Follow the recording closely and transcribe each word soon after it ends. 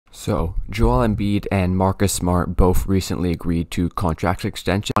So, Joel Embiid and Marcus Smart both recently agreed to contract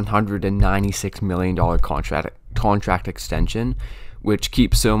extension, $196 million contract extension, which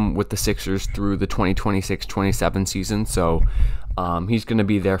keeps him with the Sixers through the 2026-27 season. So, he's going to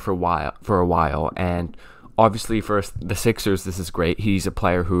be there for a while. And obviously, for the Sixers, this is great. He's a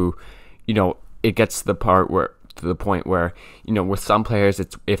player who, it gets to the point where, with some players,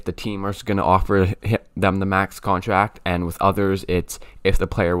 it's if the team is going to offer them the max contract, and with others, it's if the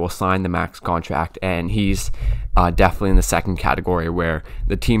player will sign the max contract. And he's definitely in the second category, where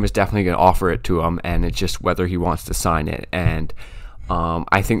the team is definitely going to offer it to him, and it's just whether he wants to sign it. And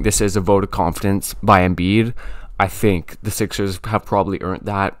I think this is a vote of confidence by Embiid. I think the Sixers have probably earned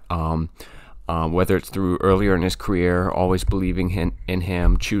that. Whether it's through earlier in his career, always believing in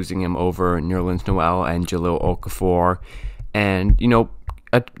him, choosing him over Nerlens Noel and Jahlil Okafor, and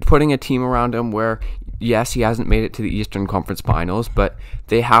putting a team around him where, yes, he hasn't made it to the Eastern Conference Finals, but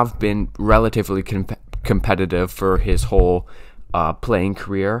they have been relatively competitive for his whole playing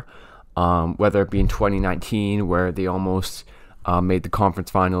career. Whether it be in 2019, where they almost made the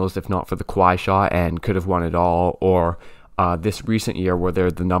conference finals, if not for the Kawhi shot, and could have won it all, or this recent year where they're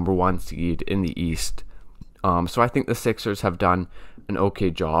the number one seed in the East. So I think the Sixers have done an okay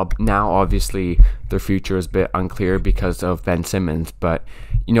job. Now, obviously, their future is a bit unclear because of Ben Simmons, but,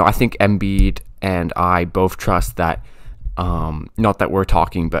 I think Embiid and I both trust that, not that we're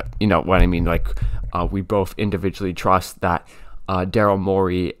talking, but what I mean, we both individually trust that Daryl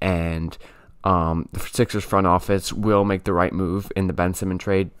Morey and the Sixers front office will make the right move in the Ben Simmons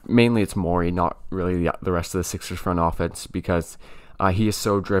trade. Mainly it's Morey, not really the rest of the Sixers front office, because he is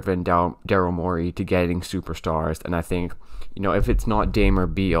so driven down Daryl Morey to getting superstars. And I think, if it's not Dame or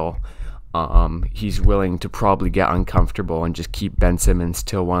Beal, he's willing to probably get uncomfortable and just keep Ben Simmons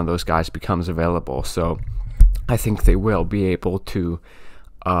till one of those guys becomes available. So I think they will be able to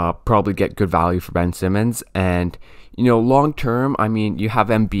probably get good value for Ben Simmons. And long term, you have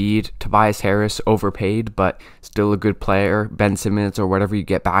Embiid, Tobias Harris overpaid, but still a good player. Ben Simmons, or whatever you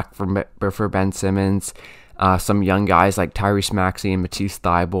get back for Ben Simmons. Some young guys like Tyrese Maxey and Matisse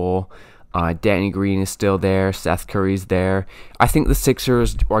Thybulle. Danny Green is still there. Seth Curry's there. I think the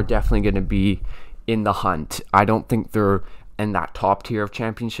Sixers are definitely going to be in the hunt. I don't think they're in that top tier of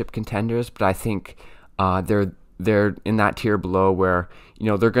championship contenders, but I think they're in that tier below where,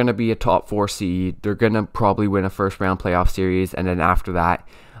 they're going to be a top 4 seed. They're going to probably win a first round playoff series. And then after that,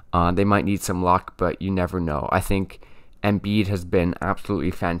 they might need some luck, but you never know. I think Embiid has been absolutely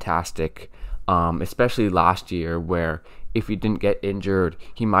fantastic, especially last year, where if he didn't get injured,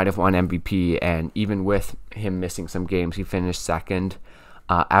 he might have won MVP. And even with him missing some games, he finished second.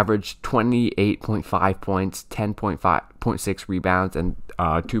 Averaged 28.5 points, 10.6 rebounds, and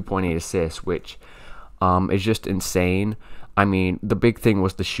 2.8 assists, which is just insane. The big thing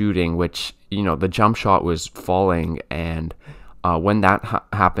was the shooting, which, the jump shot was falling, and when that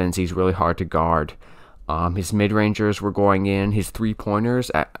happens, he's really hard to guard. His mid-rangers were going in. His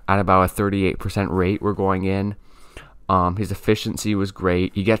three-pointers at about a 38% rate were going in. His efficiency was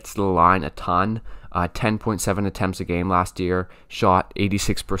great. He gets to the line a ton. 10.7 attempts a game last year, shot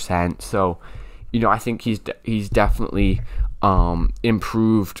 86%. So, I think he's definitely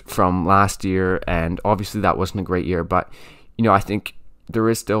improved from last year, and obviously that wasn't a great year, but I think there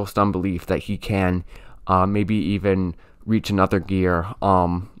is still some belief that he can maybe even reach another gear,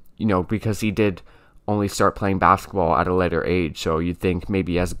 because he did only start playing basketball at a later age, so you'd think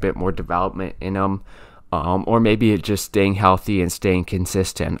maybe he has a bit more development in him, or maybe it's just staying healthy and staying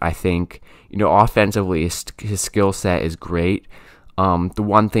consistent. I think, offensively, his skill set is great. The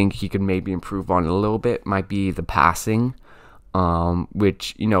one thing he could maybe improve on a little bit might be the passing,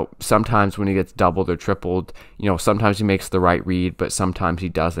 which, sometimes when he gets doubled or tripled, sometimes he makes the right read, but sometimes he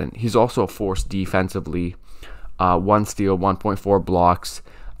doesn't. He's also a force defensively, 1 steal, 1.4 blocks,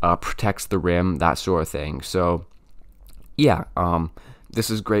 protects the rim, that sort of thing. So, yeah, this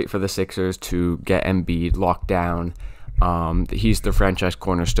is great for the Sixers to get Embiid locked down. He's the franchise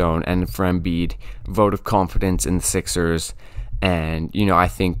cornerstone, and for Embiid, vote of confidence in the Sixers. And, I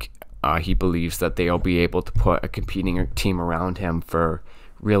think he believes that they'll be able to put a competing team around him for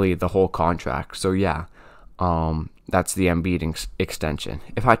really the whole contract. So, yeah, that's the Embiid extension.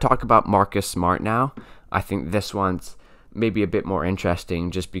 If I talk about Marcus Smart now, I think this one's maybe a bit more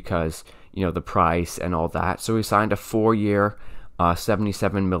interesting just because, the price and all that. So he signed a 4-year,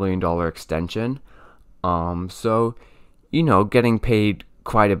 $77 million extension. So, getting paid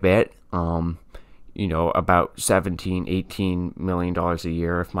quite a bit, about $17-18 million a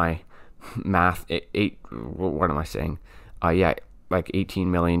year, if my math, what am I saying? Like $18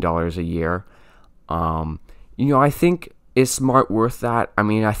 million a year. I think Is Smart worth that? I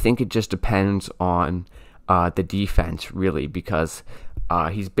mean, I think it just depends on the defense, really, because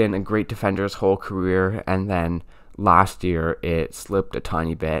he's been a great defender his whole career, and then last year it slipped a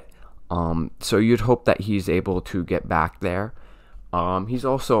tiny bit. So you'd hope that he's able to get back there. He's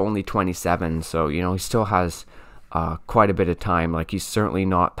also only 27, so he still has quite a bit of time. Like, he's certainly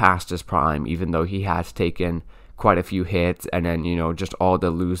not past his prime, even though he has taken quite a few hits, and then just all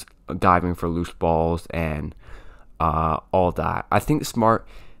the diving for loose balls and all that. I think Smart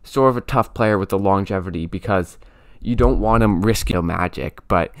sort of a tough player with the longevity, because you don't want him risking magic,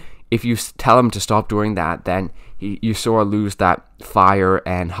 but if you tell him to stop doing that, then you sort of lose that fire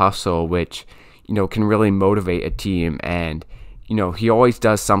and hustle, which can really motivate a team. And he always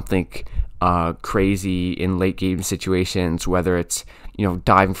does something crazy in late game situations, whether it's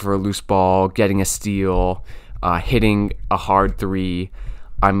diving for a loose ball, getting a steal, hitting a hard three.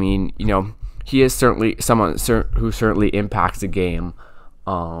 I mean, he is certainly someone who certainly impacts the game,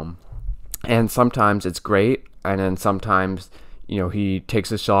 and sometimes it's great, and then sometimes he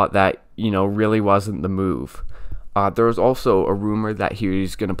takes a shot that really wasn't the move. There was also a rumor that he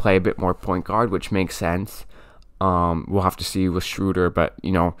was going to play a bit more point guard, which makes sense. We'll have to see with Schroeder, but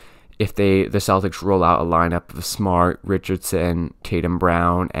if the Celtics roll out a lineup of Smart, Richardson, Tatum,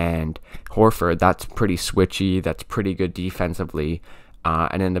 Brown, and Horford, that's pretty switchy. That's pretty good defensively.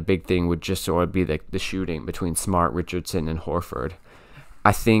 And then the big thing would just sort of be the shooting between Smart, Richardson, and Horford.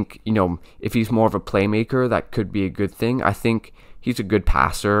 I think, if he's more of a playmaker, that could be a good thing. I think he's a good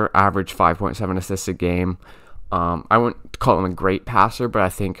passer, average 5.7 assists a game. I wouldn't call him a great passer, but I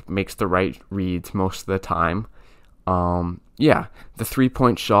think makes the right reads most of the time. The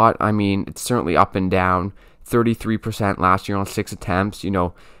 3-point shot, I mean, it's certainly up and down. 33% last year on 6 attempts.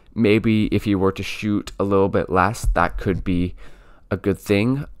 Maybe if he were to shoot a little bit less, that could be a good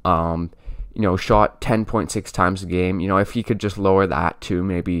thing. Shot 10.6 times a game. If he could just lower that to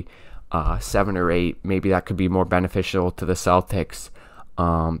maybe 7 or 8, maybe that could be more beneficial to the Celtics.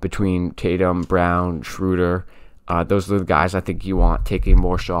 Between Tatum, Brown, Schroeder, those are the guys I think you want taking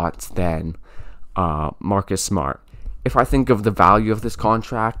more shots than Marcus Smart. If I think of the value of this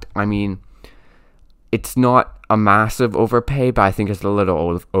contract, I mean, it's not a massive overpay, but I think it's a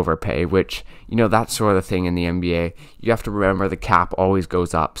little overpay, which, that's sort of the thing in the NBA. You have to remember the cap always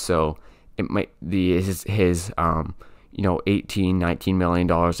goes up, so it might his $18-19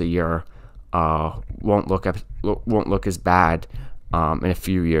 million a year won't look as bad in a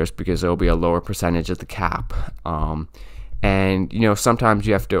few years, because there'll be a lower percentage of the cap. And sometimes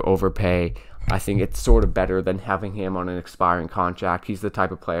you have to overpay. I think it's sort of better than having him on an expiring contract. He's the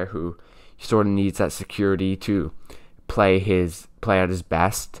type of player who sort of needs that security to play at his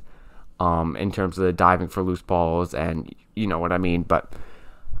best, in terms of the diving for loose balls, and you know what I mean. But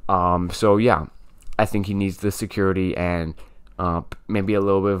so yeah, I think he needs the security, and maybe a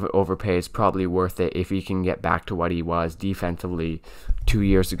little bit of overpay is probably worth it if he can get back to what he was defensively 2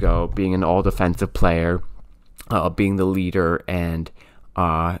 years ago, being an all-defensive player, being the leader and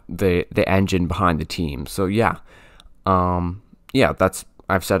the engine behind the team. So yeah,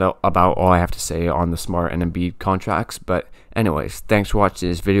 I've said about all I have to say on the Smart and Embiid contracts. But anyways, thanks for watching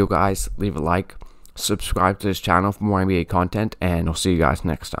this video, guys. Leave a like, subscribe to this channel for more NBA content, and I'll see you guys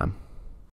next time.